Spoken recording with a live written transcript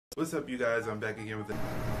What's up, you guys? I'm back again with the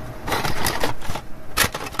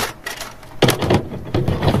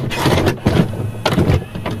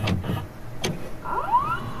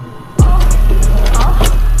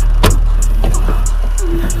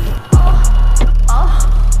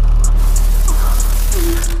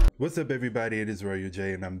What's up, everybody? It is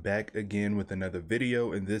Royaljayy, and I'm back again with another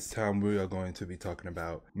video, and this time we are going to be talking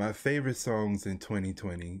about my favorite songs in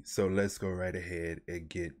 2020. So let's go right ahead and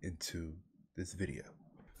get into this video.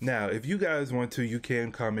 Now, if you guys want to, you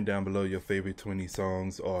can comment down below your favorite 20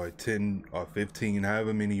 songs, or 10 or 15,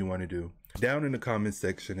 however many you want to do, down in the comment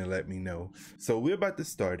section and let me know. So we're about to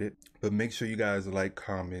start it, but make sure you guys like,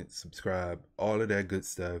 comment, subscribe, all of that good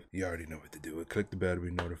stuff. You already know what to do. Click the bell to be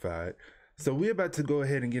notified. So we're about to go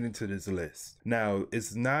ahead and get into this list. Now,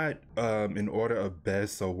 it's not in order of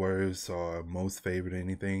best or worst or most favorite or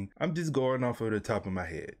anything. I'm just going off of the top of my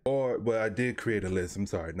head. Well, I did create a list. I'm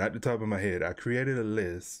sorry, not the top of my head. I created a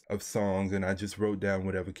list of songs and I just wrote down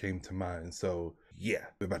whatever came to mind. So yeah,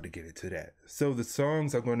 we're about to get into that. So the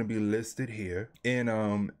songs are going to be listed here.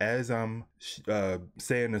 And as I'm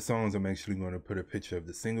saying the songs, I'm actually going to put a picture of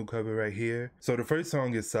the single cover right here. So the first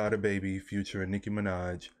song is Sada Baby featuring Nicki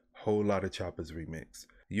Minaj. Whole Lot of Choppers remix.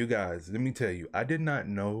 You guys, let me tell you, I did not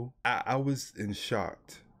know. I was in shock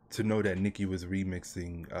to know that Nicki was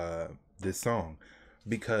remixing this song,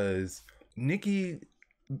 because Nicki,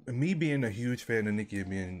 me being a huge fan of Nicki and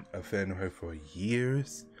being a fan of her for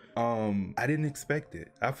years, I didn't expect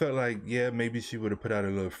it. I felt like, yeah, maybe she would have put out a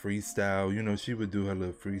little freestyle, you know, she would do her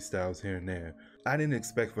little freestyles here and there. I didn't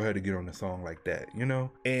expect for her to get on a song like that, you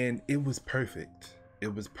know, and it was perfect.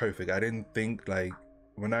 It was perfect. I didn't think, like,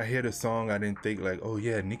 when I hear the song, I didn't think like, oh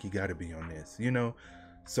yeah, Nicki gotta be on this, you know?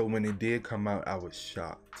 So when it did come out, I was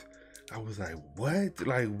shocked. I was like, what?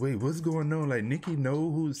 Like, wait, what's going on? Like, Nicki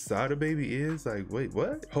know who Sada Baby is? Like, wait,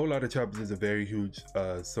 what? Whole Lot of Choppers is a very huge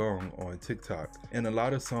song on TikTok. And a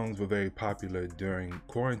lot of songs were very popular during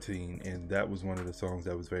quarantine, and that was one of the songs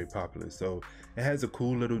that was very popular. So it has a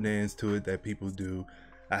cool little dance to it that people do.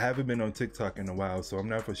 I haven't been on TikTok in a while, so I'm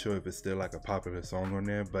not for sure if it's still like a popular song on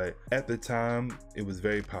there, but at the time it was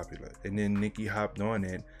very popular. And then Nicki hopped on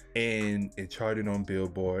it and it charted on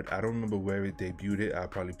Billboard. I don't remember where it debuted. I'll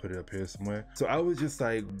probably put it up here somewhere. So I was just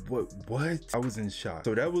like, what? I was in shock.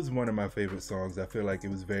 So that was one of my favorite songs. I feel like it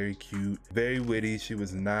was very cute, very witty. She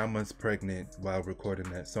was 9 months pregnant while recording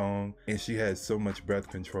that song, and she had so much breath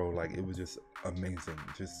control. Like, it was just amazing,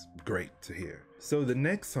 just great to hear. So the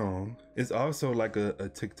next song is also like a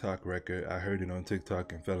TikTok record. I heard it on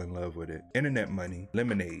TikTok and fell in love with it. Internet Money,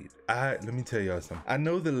 Lemonade. Let me tell y'all something. I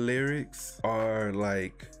know the lyrics are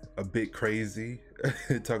like a bit crazy,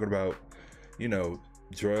 talking about, you know,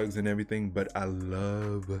 drugs and everything, but I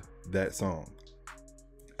love that song.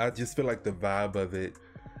 I just feel like the vibe of it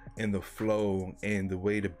and the flow and the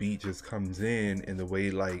way the beat just comes in, and the way,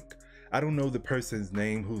 like, I don't know the person's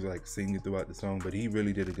name who's like singing throughout the song, but he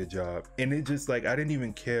really did a good job. And it just, like, I didn't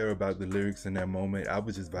even care about the lyrics in that moment. I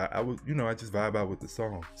was just I just vibe out with the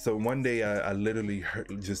song. So one day I literally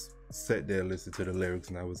just sat there and listened to the lyrics,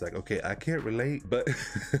 and I was like, okay, I can't relate, but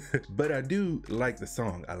but I do like the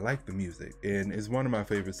song. I like the music, and it's one of my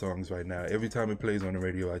favorite songs right now. Every time it plays on the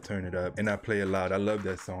radio, I turn it up and I play it loud. I love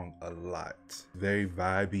that song a lot. Very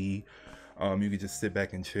vibey. You could just sit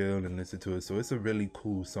back and chill and listen to it. So it's a really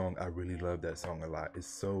cool song. I really love that song a lot. It's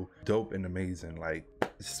so dope and amazing. Like,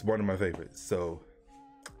 it's just one of my favorites. So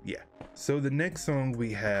yeah. So the next song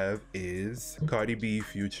we have is Cardi B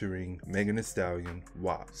featuring Megan Thee Stallion,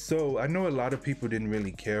 WAP. So I know a lot of people didn't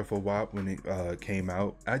really care for WAP when it came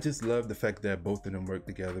out. I just love the fact that both of them work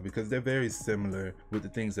together, because they're very similar with the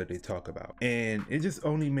things that they talk about. And it just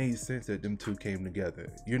only made sense that them two came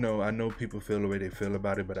together. You know, I know people feel the way they feel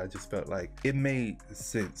about it, but I just felt like it made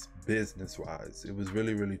sense business wise. It was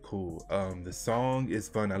really, really cool. The song is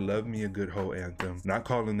fun. I love me a good hoe anthem. Not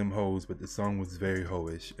calling them hoes, but the song was very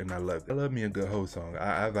hoish, and I loved it. I love me a good hoe song.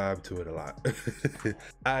 I vibe to it a lot.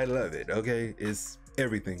 I love it, okay? It's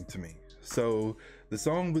everything to me. So the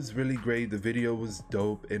song was really great. The video was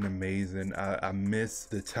dope and amazing. I miss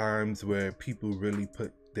the times where people really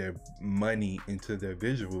put their money into their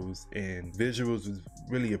visuals, and visuals was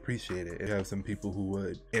really appreciated. You have some people who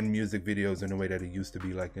would in music videos in the way that it used to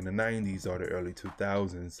be, like in the 90s or the early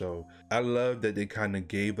 2000s. So I love that they kind of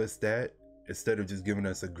gave us that instead of just giving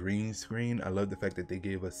us a green screen. I love the fact that they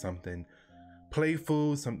gave us something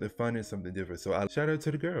playful, something fun, and something different. So I shout out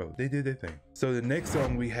to the girl. They did their thing. So the next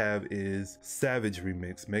song we have is Savage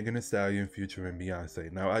remix, Megan Thee Stallion featuring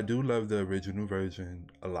Beyonce. Now I do love the original version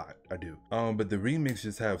a lot. I do. But the remix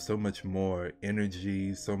just have so much more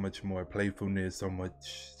energy, so much more playfulness, so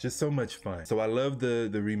much fun. So I love the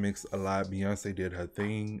remix a lot. Beyonce did her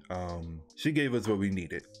thing. She gave us what we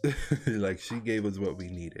needed. Like, she gave us what we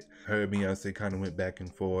needed. Her and Beyonce kind of went back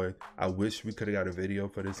and forth. I wish we could have got a video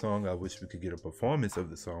for this song. I wish we could get a performance of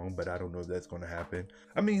the song, but I don't know if that's going to happen.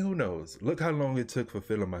 I mean, who knows? Look how long it took for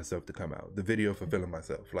Feeling Myself to come out. The video for Feeling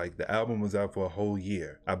Myself. Like, the album was out for a whole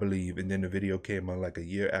year, I believe, and then the video came out like a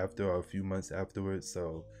year after or a few months afterwards.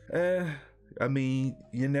 So, I mean,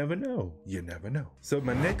 you never know. You never know. So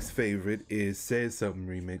my next favorite is Said Something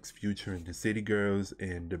remix featuring the City Girls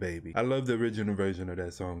and DaBaby. I love the original version of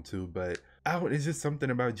that song too, but it's just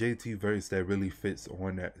something about JT verse that really fits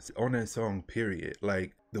on that song, period.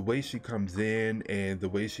 Like, the way she comes in and the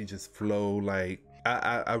way she just flow, like,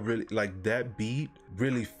 I really like that beat.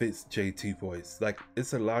 Really fits JT voice. Like,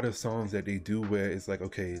 it's a lot of songs that they do where it's like,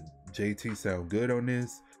 okay, JT sound good on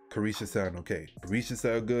this, Carisha sound okay, Carisha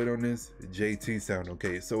sound good on this, JT sound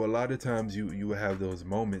okay. So a lot of times you have those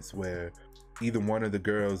moments where either one of the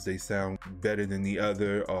girls, they sound better than the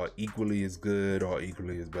other, or equally as good or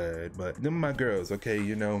equally as bad. But them my girls, okay,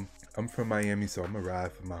 you know, I'm from Miami, so I'm gonna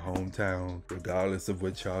ride for my hometown, regardless of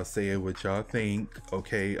what y'all say or what y'all think.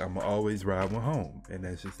 Okay, I'm always ride with home, and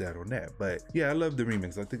that's just that on that. But yeah, I love the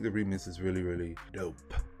remix. I think the remix is really, really dope.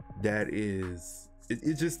 That is,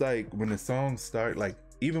 it's just like when the songs start, like,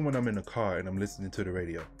 even when I'm in the car and I'm listening to the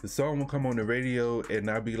radio, the song will come on the radio and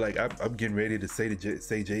I'll be like, I'm getting ready to say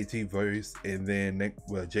JT verse, and then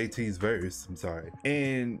JT's verse, I'm sorry,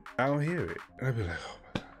 and I don't hear it. And I'll be like, oh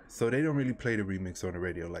my God. So they don't really play the remix on the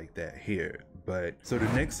radio like that here. But so the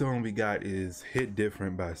next song we got is Hit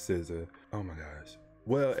Different by SZA. Oh my gosh.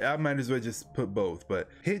 Well, I might as well just put both, but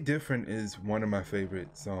Hit Different is one of my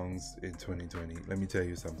favorite songs in 2020. Let me tell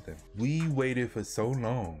you something. We waited for so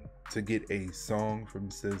long to get a song from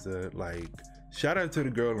SZA. Like, shout out to the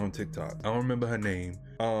girl on TikTok. I don't remember her name,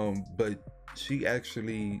 but she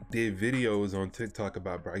actually did videos on TikTok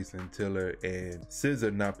about Bryson Tiller and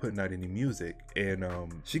SZA not putting out any music, and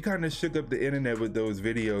she kind of shook up the internet with those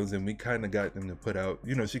videos, and we kind of got them to put out,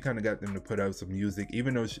 you know, she kind of got them to put out some music,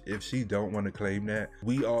 even though if she don't want to claim that,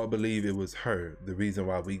 we all believe it was her the reason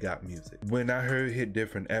why we got music. When I heard Hit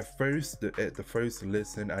Different, at the first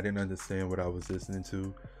listen, I didn't understand what I was listening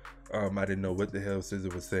to. I didn't know what the hell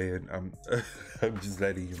SZA was saying. I'm just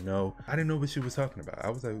letting you know. I didn't know what she was talking about. I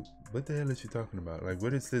was like, what the hell is she talking about? Like,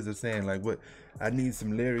 what is SZA saying? Like, what? I need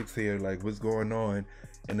some lyrics here. Like, what's going on?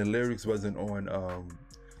 And the lyrics wasn't on,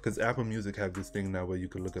 because Apple Music have this thing now where you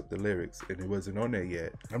can look up the lyrics, and it wasn't on there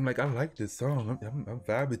yet. I'm like, I like this song. I'm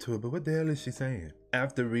vibing to it, but what the hell is she saying?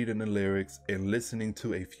 After reading the lyrics and listening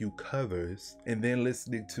to a few covers and then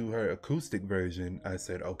listening to her acoustic version, I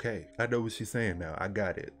said, okay, I know what she's saying now. I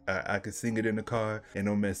got it. I can sing it in the car and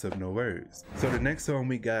don't mess up no words. So the next song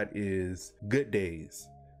we got is Good Days.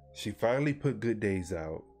 She finally put Good Days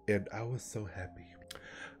out, and I was so happy.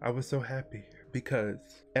 I was so happy because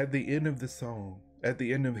at the end of the song, at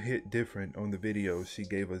the end of Hit Different on the video, she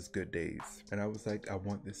gave us Good Days. And I was like, I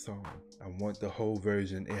want this song. I want the whole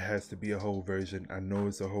version. It has to be a whole version. I know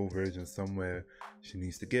it's a whole version somewhere. She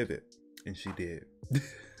needs to give it. And she did.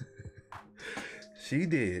 She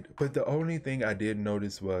did. But the only thing I did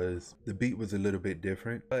notice was the beat was a little bit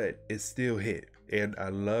different, but it still hit. And I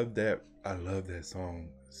love that. I love that song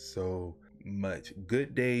so much.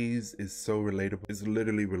 Good Days is so relatable. It's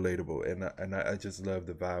literally relatable, and I just love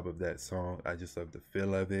the vibe of that song. I just love the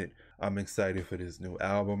feel of it. I'm excited for this new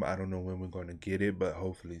album. I don't know when we're going to get it, but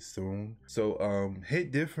hopefully soon. So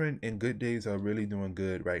Hit Different and Good Days are really doing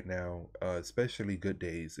good right now. Especially Good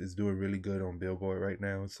Days is doing really good on Billboard right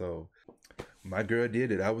now. So my girl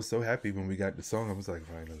did it. I was so happy when we got the song. I was like,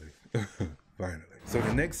 finally. Finally. So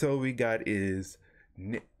the next song we got is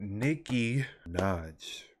Nicki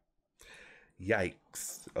Minaj.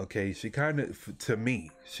 Yikes. Okay, she kind of, to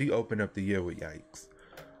me, she opened up the year with Yikes.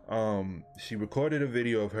 She recorded a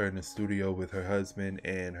video of her in the studio with her husband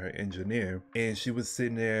and her engineer, and she was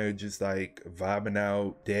sitting there just like vibing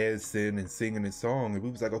out, dancing and singing a song, and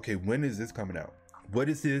we was like, okay, when is this coming out? What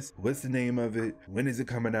is this? What's the name of it? When is it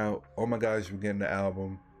coming out? Oh my gosh, we're getting the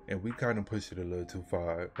album. And we kind of pushed it a little too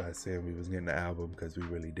far by saying we was getting the album, because we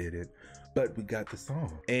really didn't. But we got the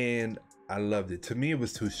song. And I loved it. To me, it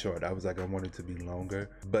was too short. I was like, I want it to be longer,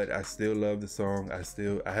 but I still love the song.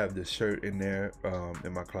 I have the shirt in there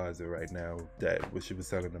in my closet right now that when she was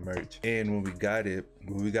selling the merch. And when we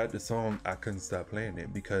got the song, I couldn't stop playing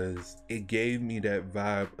it because it gave me that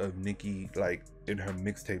vibe of Nicki, like in her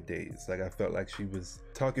mixtape days. Like I felt like she was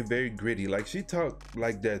talking very gritty. Like she talked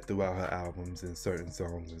like that throughout her albums and certain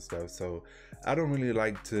songs and stuff. So I don't really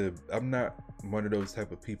like to, I'm not one of those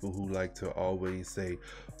type of people who like to always say,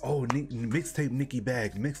 oh, mixtape Nicki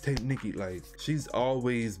back, mixtape Nicki. Like she's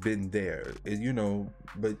always been there, and, you know,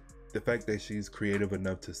 but the fact that she's creative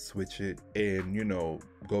enough to switch it and, you know,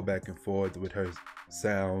 go back and forth with her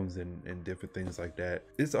sounds and different things like that,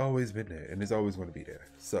 it's always been there and it's always going to be there.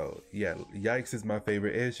 So yeah, Yikes is my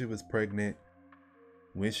favorite. And she was pregnant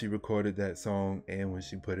when she recorded that song and when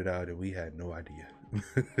she put it out, and we had no idea.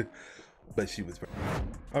 But she was pregnant.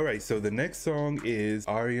 All right, so the next song is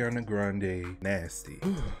Ariana Grande, Nasty.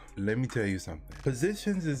 Let me tell you something.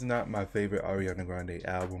 Positions is not my favorite Ariana Grande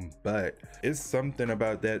album, but it's something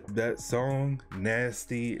about that song,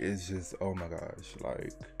 Nasty, is just, oh my gosh,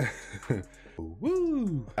 like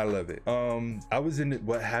woo, I love it. I was in it,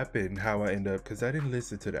 what happened, how I ended up, because I didn't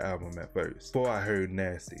listen to the album at first before I heard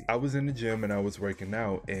Nasty. I was in the gym and I was working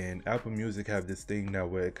out, and Apple Music have this thing now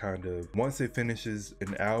where it kind of, once it finishes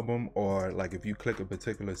an album, or like if you click a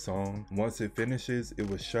particular song, once it finishes, it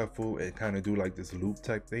will shuffle and kind of do like this loop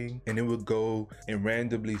type thing, and it would go and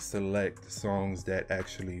randomly select songs that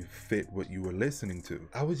actually fit what you were listening to.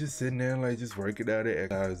 I was just sitting there like just working out and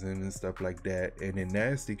exercising and stuff like that, and then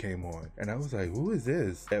Nasty came on, and I was like, who is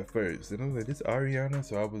this at first? And I was like, this Ariana?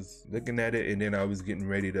 So I was looking at it, and then I was getting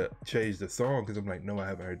ready to change the song because I'm like, no, I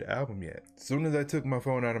haven't heard the album yet. As soon as I took my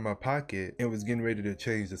phone out of my pocket and was getting ready to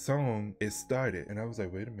change the song, it started, and I was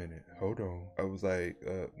like, wait a minute, hold on. I was like,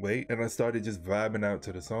 wait, and I started just vibing out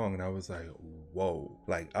to the song, and I was like, whoa,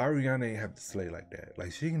 like Ariana ain't have to slay like that.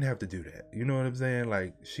 Like she didn't have to do that. You know what I'm saying?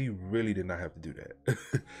 Like she really did not have to do that.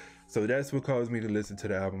 So that's what caused me to listen to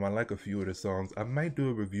the album. I like a few of the songs. I might do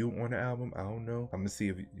a review on the album. I don't know. I'm gonna see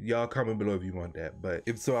if y'all comment below if you want that. But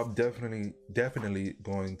if so, I'm definitely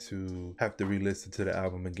going to have to re-listen to the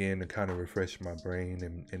album again to kind of refresh my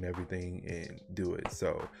brain and everything and do it.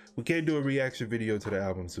 So we can't do a reaction video to the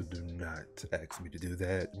album, so do not ask me to do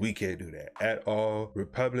that. We can't do that at all.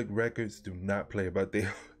 Republic Records do not play about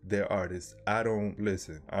their artists. I don't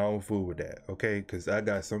listen. I don't fool with that, okay? Because I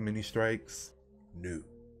got so many strikes. No.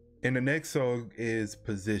 And the next song is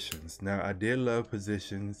Positions. Now I did love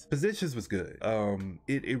Positions. Positions was good.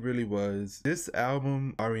 It really was. This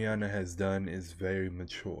album Ariana has done is very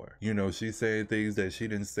mature. You know, she's saying things that she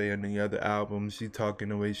didn't say in the other albums. She talking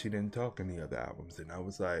the way she didn't talk in the other albums. And I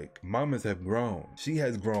was like, mamas have grown. She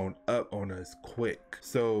has grown up on us quick.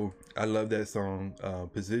 So I love that song.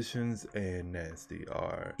 Positions and Nasty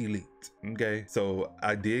are elite. Okay, so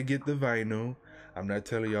I did get the vinyl. I'm not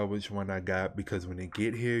telling y'all which one I got because when it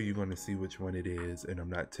get here, you're going to see which one it is. And I'm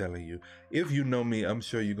not telling you. If you know me, I'm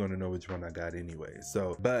sure you're going to know which one I got anyway.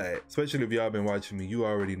 So, but especially if y'all been watching me, you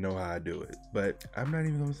already know how I do it. But I'm not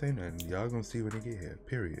even going to say nothing. Y'all going to see when it get here,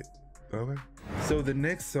 period. Okay. So the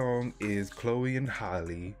next song is Chloe and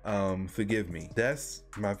Halle, Forgive Me. That's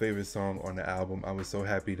my favorite song on the album. I was so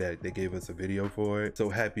happy that they gave us a video for it. So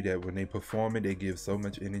happy that when they perform it, they give so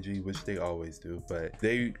much energy, which they always do, but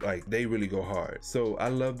they really go hard. So I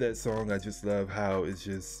love that song. I just love how it's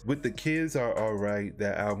just, with the kids are all right.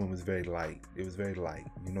 That album was very light. It was very light,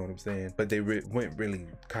 you know what I'm saying? But they went really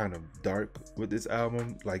kind of dark with this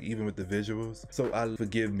album, like even with the visuals. So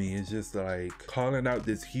Forgive Me is just like calling out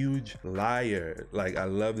this huge liar. Like I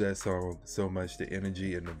love that song so much, the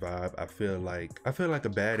energy and the vibe. I feel like a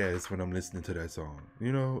badass when I'm listening to that song.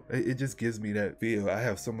 You know, it just gives me that feel. I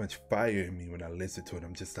have so much fire in me when I listen to it.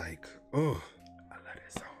 I'm just like, oh, I love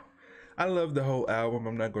that song. I love the whole album,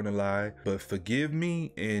 I'm not gonna lie, but Forgive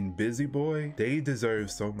Me and Busy Boy, they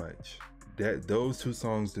deserve so much. Those two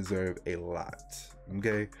songs deserve a lot.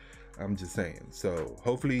 Okay, I'm just saying. So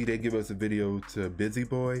hopefully they give us a video to Busy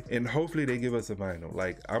Boy, and hopefully they give us a vinyl.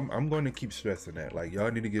 Like I'm going to keep stressing that. Like y'all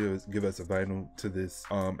need to give us a vinyl to this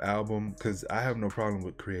album, because I have no problem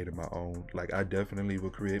with creating my own. Like I definitely will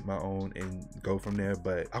create my own and go from there,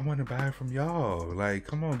 but I want to buy it from y'all. Like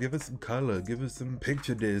come on, give us some color, give us some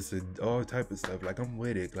picture discs and all type of stuff. Like I'm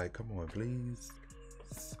with it. Like come on, please.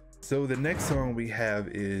 So the next song we have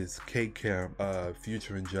is K Camp,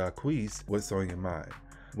 Future and Jacquees, What's on Your Mind.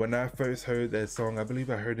 When I first heard that song, I believe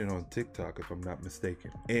I heard it on TikTok if I'm not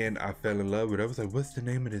mistaken, and I fell in love with it. I was like, what's the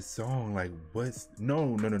name of this song? Like, what's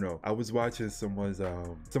no. I was watching someone's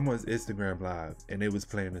Instagram live, and they was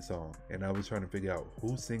playing the song, and I was trying to figure out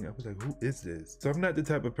who's singing. I was like, who is this? So I'm not the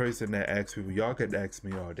type of person that asks people. Y'all could ask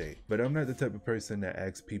me all day, but I'm not the type of person that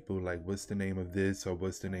asks people like, what's the name of this or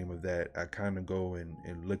what's the name of that. I kind of go and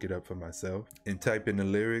look it up for myself and type in the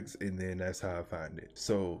lyrics, and then that's how I find it.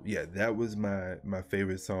 So yeah, that was my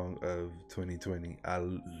favorite song of 2020. I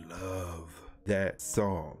love that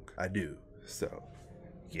song. I do. So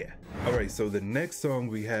yeah. All right, so the next song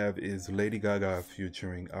we have is Lady Gaga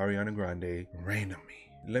featuring Ariana Grande, Rain on Me.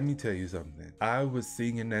 Let me tell you something. I was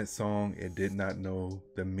singing that song and did not know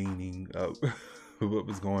the meaning of what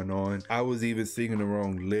was going on. I was even singing the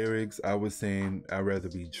wrong lyrics. I was saying I'd rather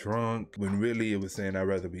be drunk when really it was saying I'd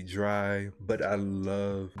rather be dry. But I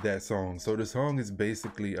love that song. So the song is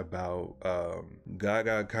basically about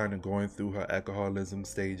Gaga kind of going through her alcoholism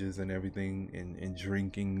stages and everything, and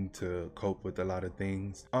drinking to cope with a lot of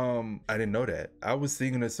things. I didn't know that. I was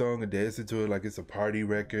singing a song and dancing to it like it's a party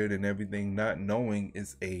record and everything, not knowing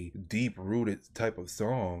it's a deep rooted type of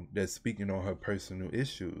song that's speaking on her personal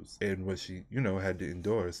issues and what she, you know, had to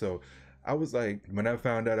endure. So I was like, when I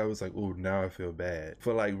found out, I was like, oh, now I feel bad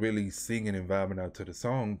for like really singing and vibing out to the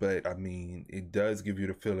song. But I mean, it does give you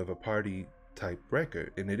the feel of a party type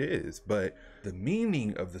record, and it is, but the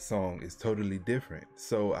meaning of the song is totally different.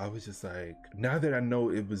 So I was just like, now that I know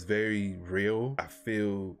it was very real, I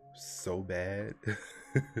feel so bad.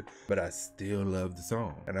 But I still love the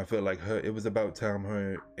song, and I feel like it was about time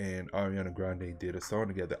her and Ariana Grande did a song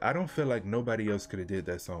together. I don't feel like nobody else could have did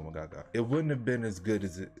that song with Gaga. It wouldn't have been as good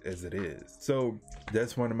as it is. So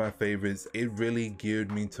that's one of my favorites. It really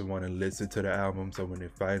geared me to want to listen to the album. So when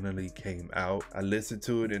it finally came out, I listened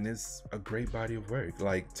to it, and it's a great body of work.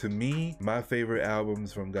 Like, to me, my favorite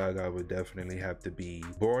albums from Gaga would definitely have to be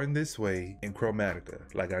Born This Way and Chromatica.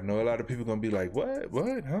 Like, I know a lot of people gonna be like, what,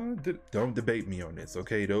 huh? Don't debate me on this,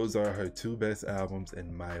 okay? Those are her two best albums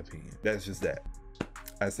in my opinion. That's just that.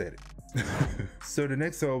 I said it. So the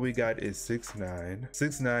next song we got is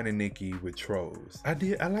 6ix9ine and Nicki with Trolls. I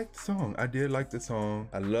like the song. I did like the song.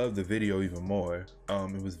 I love the video even more.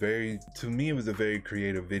 It was to me it was a very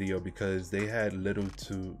creative video, because they had little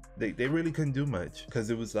to, they really couldn't do much, because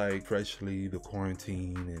it was like freshly the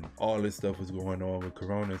quarantine and all this stuff was going on with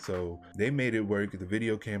Corona. So they made it work. The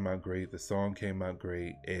video came out great, the song came out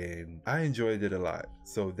great, and I enjoyed it a lot.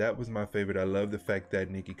 So that was my favorite. I love the fact that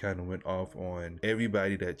Nicki kind of went off on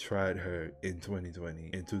everybody that tried her in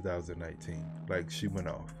 2020, in 2019. Like, she went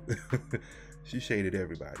off. She shaded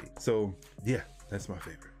everybody. So yeah, that's my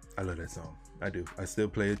favorite. I love that song. I do. I still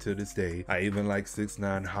play it to this day. I even like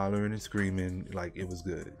 6ix9ine hollering and screaming. Like, it was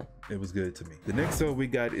good. It was good to me. The next song we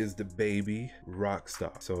got is The Baby,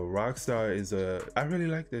 Rockstar. So Rockstar is I really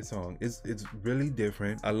like that song. It's really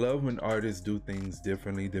different. I love when artists do things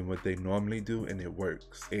differently than what they normally do, and it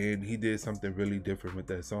works. And he did something really different with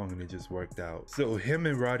that song, and it just worked out. So him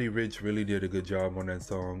and Roddy Ricch really did a good job on that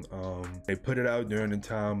song. They put it out during the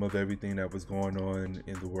time of everything that was going on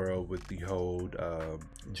in the world with the whole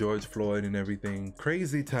George Floyd and everything.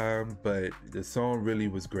 Crazy time, but the song really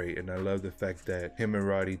was great, and I love the fact that him and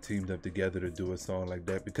Roddy teamed up together to do a song like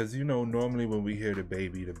that, because, you know, normally when we hear the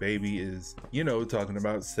baby is, you know, talking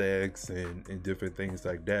about sex and different things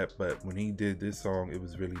like that. But when he did this song, it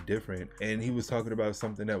was really different, and he was talking about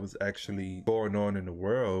something that was actually going on in the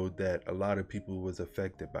world that a lot of people was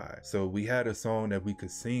affected by. So we had a song that we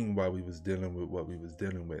could sing while we was dealing with what we was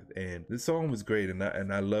dealing with, and the song was great. And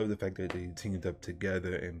I love the fact that they teamed up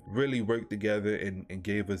together and really worked together and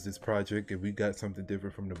gave us this project, and we got something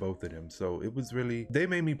different from the both of them. So it was really, they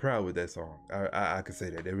made me proud with that song. I could say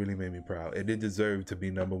that they really made me proud, and it deserved to be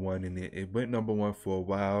 #1. And it went #1 for a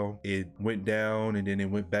while. It went down, and then it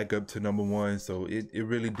went back up to #1. So it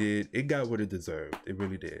really did. It got what it deserved. It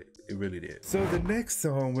really did. It really did. So the next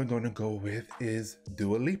song we're gonna go with is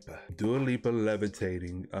Dua Lipa. Dua Lipa,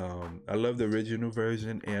 Levitating. I love the original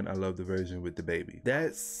version, and I love the version with the baby.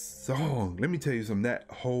 That song, let me tell you something. That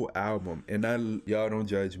whole album, and y'all don't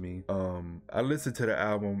judge me. I listened to the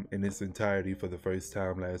album in its entirety for the first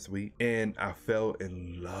time last week, and I fell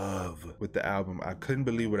in love with the album. I couldn't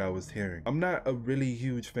believe what I was hearing. I'm not a really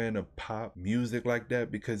huge fan of pop music like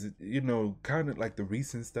that, because, you know, kind of like the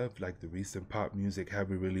recent stuff, like the recent pop music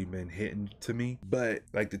haven't really been hitting to me. But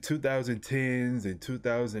like the 2010s and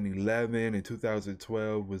 2011 and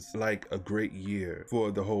 2012 was like a great year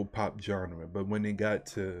for the whole pop genre. But when it got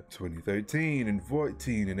to 2013 and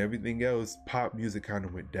 14 and everything else, else, pop music kind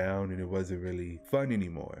of went down and it wasn't really fun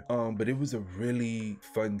anymore. But it was a really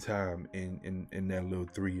fun time in that little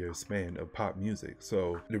 3-year span of pop music.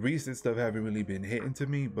 So the recent stuff haven't really been hitting to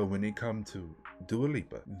me, but when it come to Dua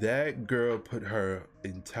Lipa, that girl put her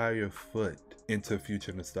entire foot into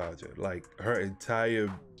future nostalgia, like her entire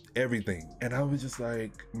everything. And I was just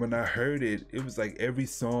like, when I heard it, it was like every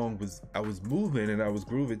song was, I was moving and I was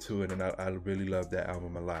grooving to it, and I really loved that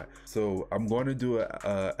album a lot. So I'm going to do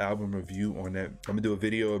a album review on that. I'm gonna do a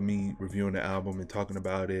video of me reviewing the album and talking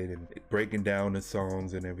about it and breaking down the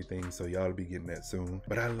songs and everything, so y'all will be getting that soon.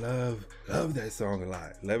 But I love that song a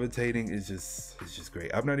lot. Levitating is just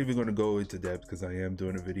great. I'm not even going to go into depth because I am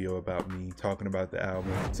doing a video about me talking about the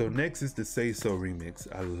album. So next is the Say So remix.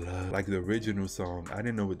 I love, like, the original song, I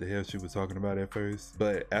didn't know what the hell she was talking about at first,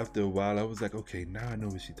 but after a while I was like, okay, now I know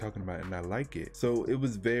what she's talking about and I like it. So it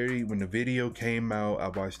was very, when the video came out, I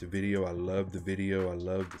watched the video, I loved the video, I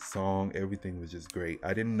loved the song, everything was just great.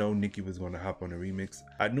 I didn't know Nicki was going to hop on the remix.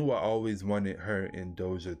 I knew I always wanted her and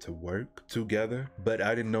Doja to work together, but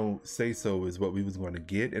I didn't know Say So is what we was going to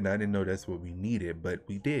get, and I didn't know that's what we needed, but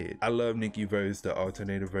we did. I love Nicki verse, the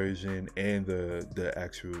alternative version, and the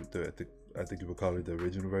actual, I think you would call it the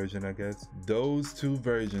original version, I guess. Those two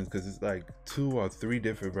versions, because it's like 2 or 3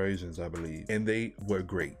 different versions, I believe, and they were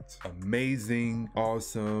great, amazing,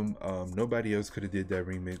 awesome. Nobody else could have did that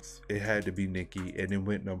remix. It had to be Nicki, and it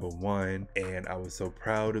went #1, and I was so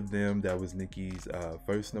proud of them. That was Nicki's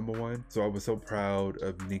first #1, so I was so proud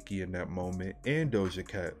of Nicki in that moment, and Doja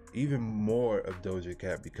Cat, even more of Doja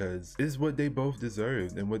Cat, because it's what they both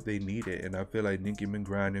deserved and what they needed. And I feel like Nicki been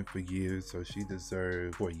grinding for years, so she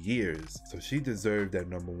deserved, for years, so she deserved that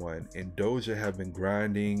 #1. And Doja have been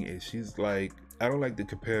grinding, and she's like, I don't like to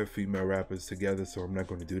compare female rappers together, so I'm not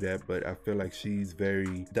going to do that, but I feel like she's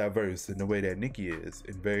very diverse in the way that Nicki is,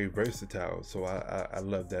 and very versatile. So I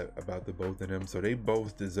love that about the both of them. So they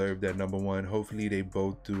both deserve that #1. Hopefully they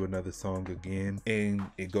both do another song again and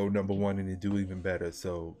it go #1 and it do even better.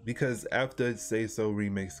 So because after Say So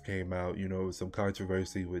remix came out, you know, some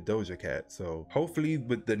controversy with Doja Cat. So hopefully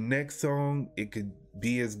with the next song, it could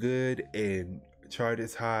be as good and chart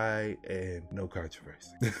is high and no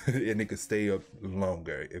controversy and it could stay up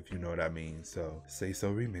longer, if you know what I mean. So Say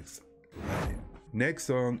So remix, love it. Next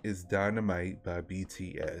song is Dynamite by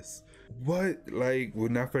BTS. What, like,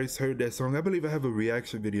 when I first heard that song, I believe I have a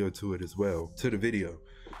reaction video to it as well, to the video,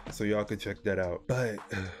 so y'all can check that out. But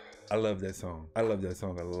I love that song. I love that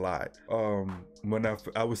song a lot. When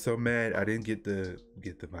I was so mad I didn't get the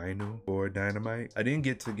vinyl for Dynamite. I didn't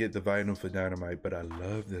get to get the vinyl for Dynamite, but I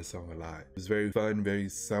love that song a lot. It was very fun, very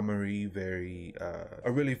summery, very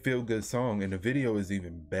a really feel good song, and the video is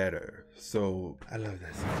even better. So I love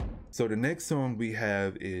that song. So the next song we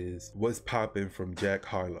have is What's Poppin' from Jack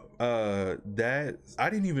Harlow. That, I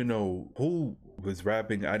didn't even know who was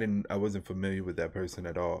rapping. I wasn't familiar with that person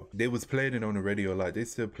at all. They was playing it on the radio a lot. They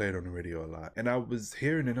still play it on the radio a lot. And I was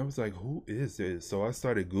hearing it, I was like, who is this? So I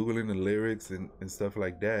started Googling the lyrics and stuff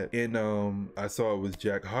like that. And I saw it was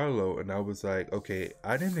Jack Harlow, and I was like, okay,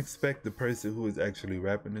 I didn't expect the person who was actually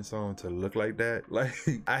rapping this song to look like that. Like,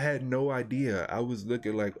 I had no idea. I was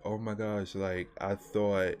looking like, oh my gosh, like, I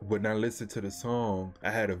thought when I listened to the song, I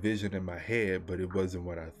had a vision in my head, but it wasn't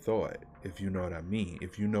what I thought, if you know what I mean.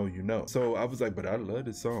 If you know, you know. So I was like, but I love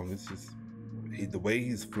this song. It's just, the way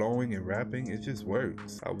he's flowing and rapping, it just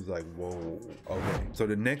works. I was like, whoa, okay. So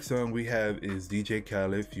the next song we have is DJ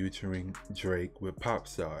Khaled featuring Drake with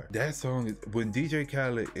Popstar. That song is, when DJ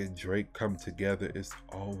Khaled and Drake come together, it's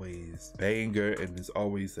always banger and it's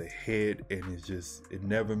always a hit, and it's just, it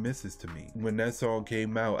never misses to me. When that song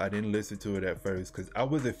came out, I didn't listen to it at first because I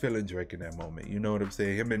wasn't feeling Drake in that moment. You know what I'm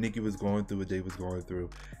saying? Him and Nicki was going through what they was going through,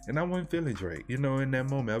 and I wasn't feeling Drake. You know, in that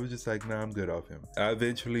moment, I was just like, nah, I'm good off him. I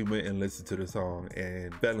eventually went and listened to the song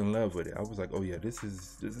and fell in love with it. I was like, oh yeah, this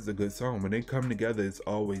is a good song. When they come together, it's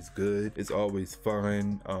always good, it's always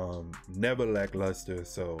fun, never lackluster.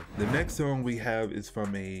 So the next song we have is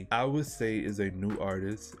from I would say is a new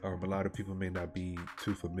artist. A lot of people may not be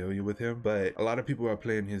too familiar with him, but a lot of people are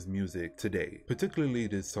playing his music today, particularly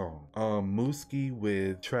this song, Mooski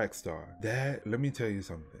with Trackstar. That, let me tell you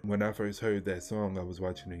something. When I first heard that song, I was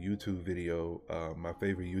watching a YouTube video. My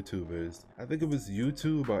favorite YouTubers, I think it was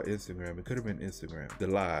YouTube or Instagram, it could have been and Instagram. The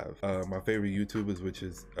Live. My favorite YouTubers, which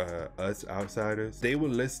is Us Outsiders, they were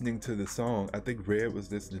listening to the song. I think Red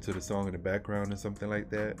was listening to the song in the background or something like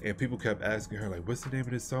that. And people kept asking her, like, what's the name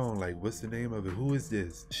of this song? Like, what's the name of it? Who is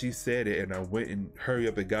this? She said it, and I went and hurry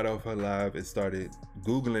up and got off her live and started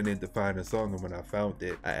Googling it to find a song. And when I found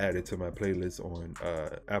it, I added to my playlist on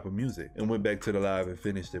Apple Music and went back to the live and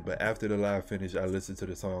finished it. But after the live finished, I listened to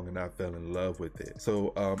the song and I fell in love with it.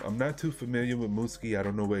 So I'm not too familiar with Mooski. I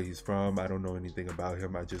don't know where he's from. I don't know anything about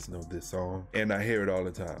him. I just know this song and I hear it all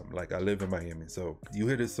the time. Like, I live in Miami, so you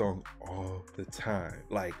hear this song all the time,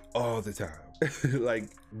 like all the time. Like,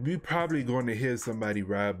 we probably going to hear somebody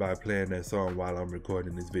ride by playing that song while I'm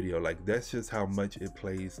recording this video. Like, that's just how much it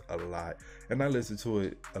plays a lot, and I listen to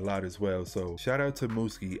it a lot as well. So shout out to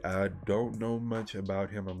Mooski. I don't know much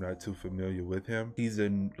about him. I'm not too familiar with him. He's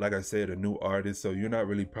like I said, a new artist, so you're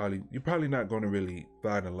probably not going to really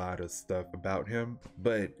find a lot of stuff about him.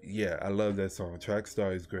 But yeah, I love that song.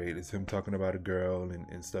 Trackstar is great. It's him talking about a girl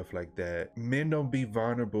and stuff like that. Men don't be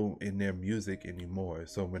vulnerable in their music anymore,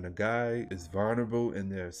 so when a guy is vulnerable in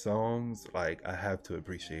their songs, like, I have to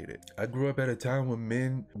appreciate it. I grew up at a time when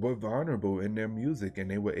men were vulnerable in their music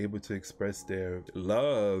and they were able to express their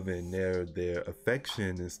love and their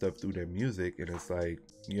affection and stuff through their music, and it's like,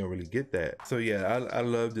 you don't really get that. So yeah, I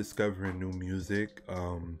love discovering new music.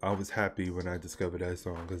 I was happy when I discovered that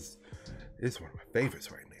song because it's one of my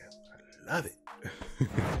favorites right now. I love it.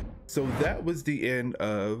 So that was the end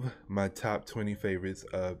of my top 20 favorites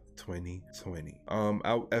of 2020.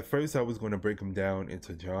 At first I was going to break them down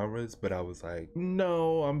into genres, but I was like,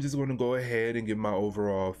 no, I'm just going to go ahead and give my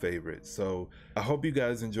overall favorites. So I hope you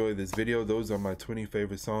guys enjoy this video. Those are my 20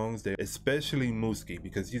 favorite songs, especially Mooski,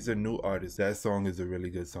 because he's a new artist. That song is a really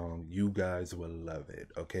good song. You guys will love it.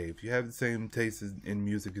 Okay, if you have the same taste in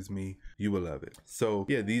music as me, you will love it. So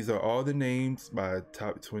yeah, these are all the names, my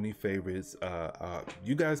top 20 favorites.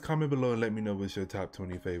 You guys comment below and let me know what's your top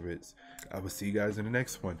 20 favorites. I will see you guys in the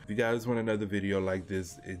next one. If you guys want another video like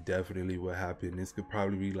this, it definitely will happen. This could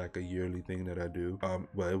probably be like a yearly thing that I do.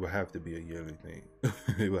 Well, it will have to be a yearly thing.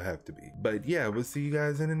 It will have to be. But yeah, we'll see you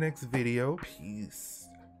guys in the next video. Peace.